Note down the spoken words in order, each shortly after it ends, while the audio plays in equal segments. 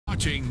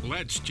watching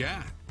Let's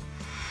Chat.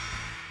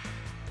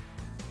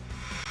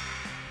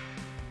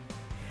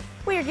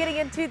 We are getting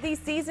into the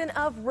season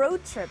of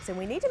road trips, and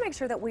we need to make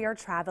sure that we are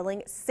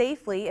traveling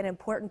safely. An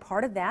important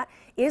part of that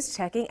is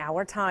checking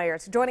our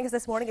tires. Joining us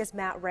this morning is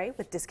Matt Ray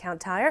with Discount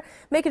Tire,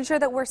 making sure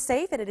that we're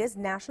safe, and it is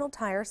National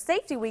Tire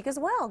Safety Week as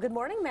well. Good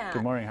morning, Matt.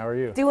 Good morning. How are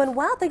you? Doing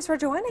well. Thanks for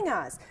joining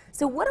us.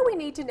 So what do we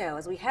need to know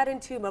as we head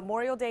into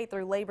Memorial Day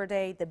through Labor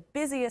Day, the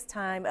busiest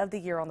time of the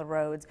year on the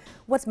roads?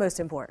 What's most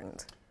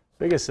important?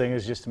 Biggest thing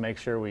is just to make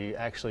sure we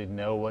actually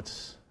know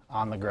what's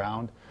on the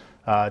ground.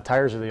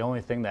 Tires are the only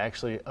thing that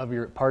actually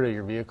part of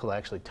your vehicle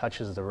actually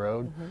touches the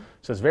road.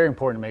 So it's very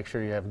important to make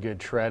sure you have good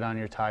tread on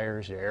your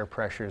tires, your air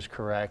pressure is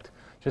correct,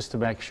 just to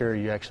make sure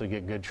you actually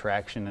get good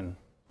traction and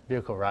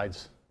vehicle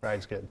rides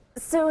good.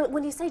 So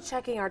when you say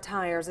checking our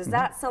tires, is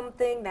that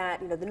something that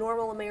the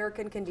normal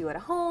American can do at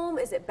home?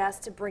 Is it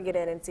best to bring it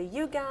in and see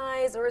you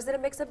guys, or is it a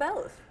mix of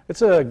both?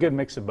 It's a good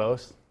mix of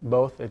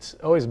both. It's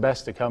always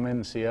best to come in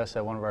and see us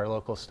at one of our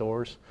local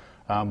stores,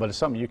 but it's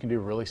something you can do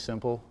really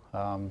simple,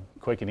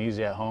 quick and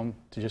easy at home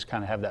to just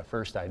kind of have that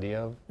first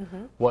idea of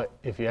what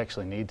if you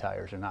actually need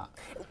tires or not.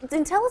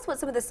 Then tell us what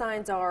some of the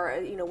signs are,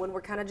 when we're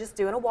kind of just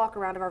doing a walk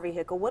around of our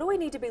vehicle. What do we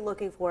need to be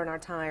looking for in our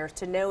tires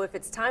to know if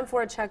it's time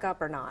for a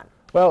checkup or not?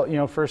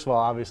 Well, first of all,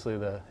 obviously,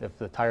 if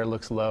the tire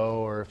looks low,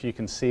 or if you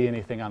can see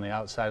anything on the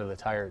outside of the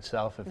tire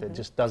itself, if it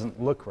just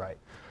doesn't look right.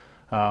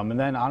 And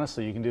then,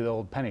 honestly, you can do the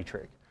old penny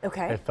trick.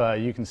 Okay.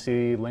 If you can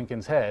see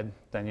Lincoln's head,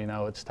 then you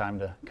know it's time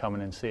to come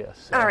in and see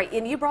us. So. All right,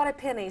 and you brought a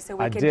penny so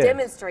we can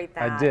demonstrate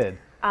that. I did.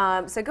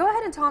 So go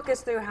ahead and talk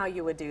us through how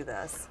you would do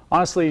this.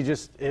 Honestly,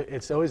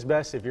 it's always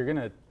best if you're going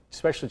to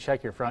especially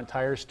check your front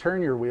tires,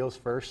 turn your wheels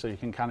first so you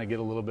can kind of get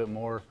a little bit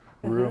more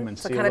room and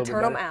see a little bit better. So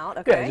kind of turn them out,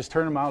 okay. Yeah, just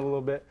turn them out a little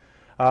bit.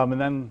 And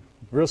then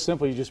real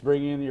simple, you just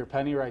bring in your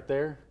penny right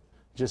there,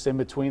 just in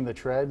between the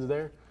treads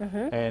there.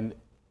 And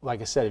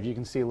like I said, if you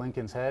can see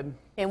Lincoln's head.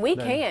 And we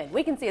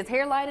can see his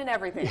hairline and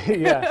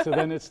everything. Yeah, so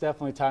then it's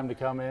definitely time to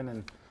come in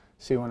and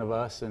see one of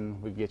us, and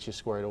we get you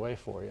squared away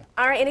for you.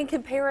 All right, and in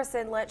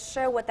comparison, let's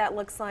show what that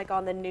looks like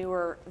on the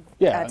newer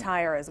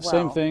tire as well.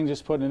 Same thing,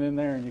 just putting it in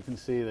there, and you can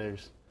see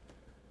there's,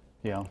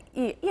 Yeah,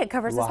 it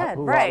covers his head,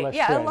 right?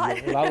 Yeah,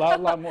 a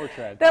lot more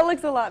tread. That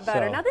looks a lot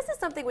better. Now, this is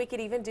something we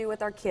could even do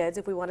with our kids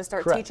if we want to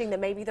start teaching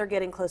them. Maybe they're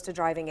getting close to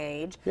driving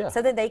age,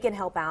 so that they can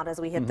help out as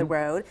we hit the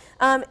road.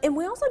 And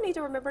we also need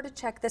to remember to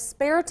check the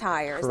spare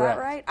tire. Is that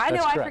right? I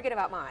know I forget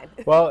about mine.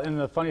 Well, and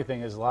the funny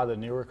thing is, a lot of the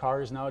newer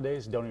cars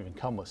nowadays don't even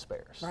come with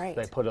spares. Right.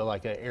 They put a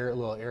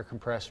little air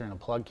compressor and a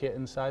plug kit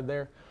inside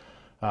there.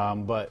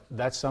 But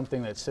that's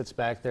something that sits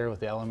back there with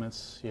the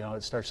elements.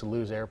 It starts to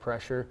lose air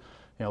pressure.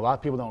 A lot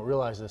of people don't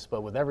realize this,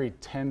 but with every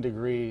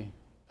 10-degree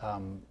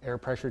air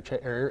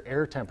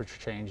temperature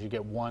change, you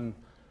get 1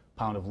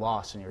 pound of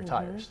loss in your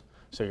tires.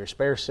 So your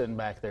spare's sitting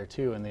back there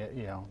too, and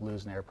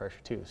losing air pressure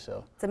too.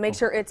 So make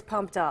sure it's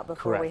pumped up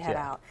before we head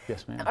out.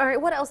 Yes, ma'am. All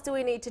right. What else do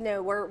we need to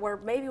know?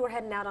 Maybe we're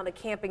heading out on a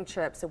camping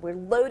trip, so we're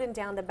loading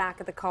down the back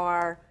of the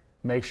car.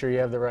 Make sure you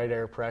have the right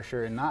air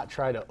pressure, and not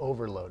try to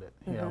overload it.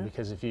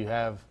 Because if you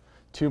have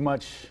too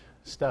much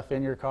stuff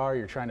in your car,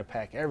 you're trying to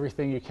pack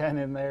everything you can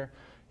in there.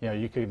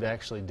 You could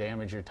actually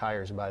damage your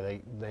tires by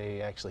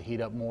they actually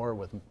heat up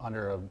more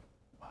under a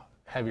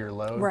heavier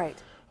load. Right.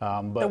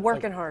 But they're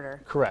working harder.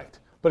 Correct.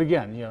 But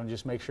again,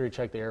 just make sure you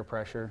check the air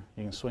pressure.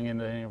 You can swing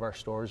into any of our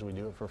stores. We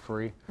do it for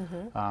free.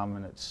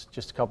 And it's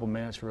just a couple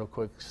minutes, real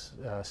quick,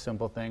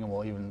 simple thing, and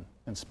we'll even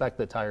inspect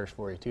the tires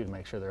for you too to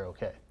make sure they're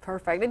okay.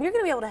 Perfect. And you're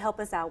going to be able to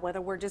help us out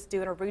whether we're just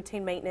doing a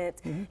routine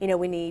maintenance.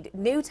 We need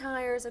new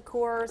tires, of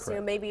course.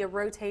 Maybe a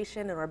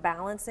rotation or a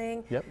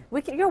balancing. Yep.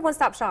 You're a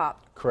one-stop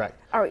shop.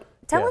 Correct. All right.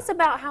 Tell us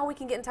about how we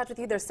can get in touch with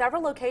you. There's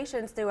several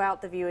locations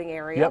throughout the viewing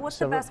area. What's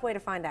the best way to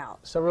find out?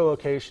 Several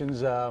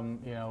locations,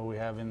 we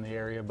have in the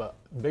area, but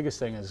the biggest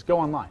thing is go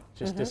online.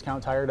 Just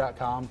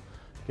discounttire.com,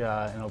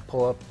 and it'll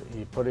pull up.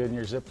 You put it in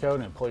your zip code,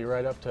 and it'll pull you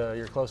right up to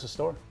your closest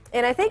store.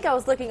 And I think I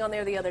was looking on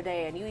there the other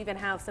day, and you even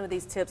have some of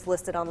these tips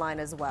listed online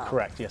as well.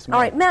 Correct, yes, ma'am.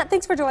 All right, Matt,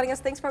 thanks for joining us.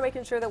 Thanks for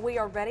making sure that we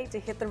are ready to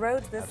hit the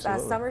roads this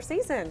summer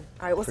season.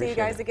 All right, we'll see you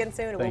guys again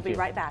soon, and we'll be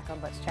right back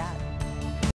on Let's Chat.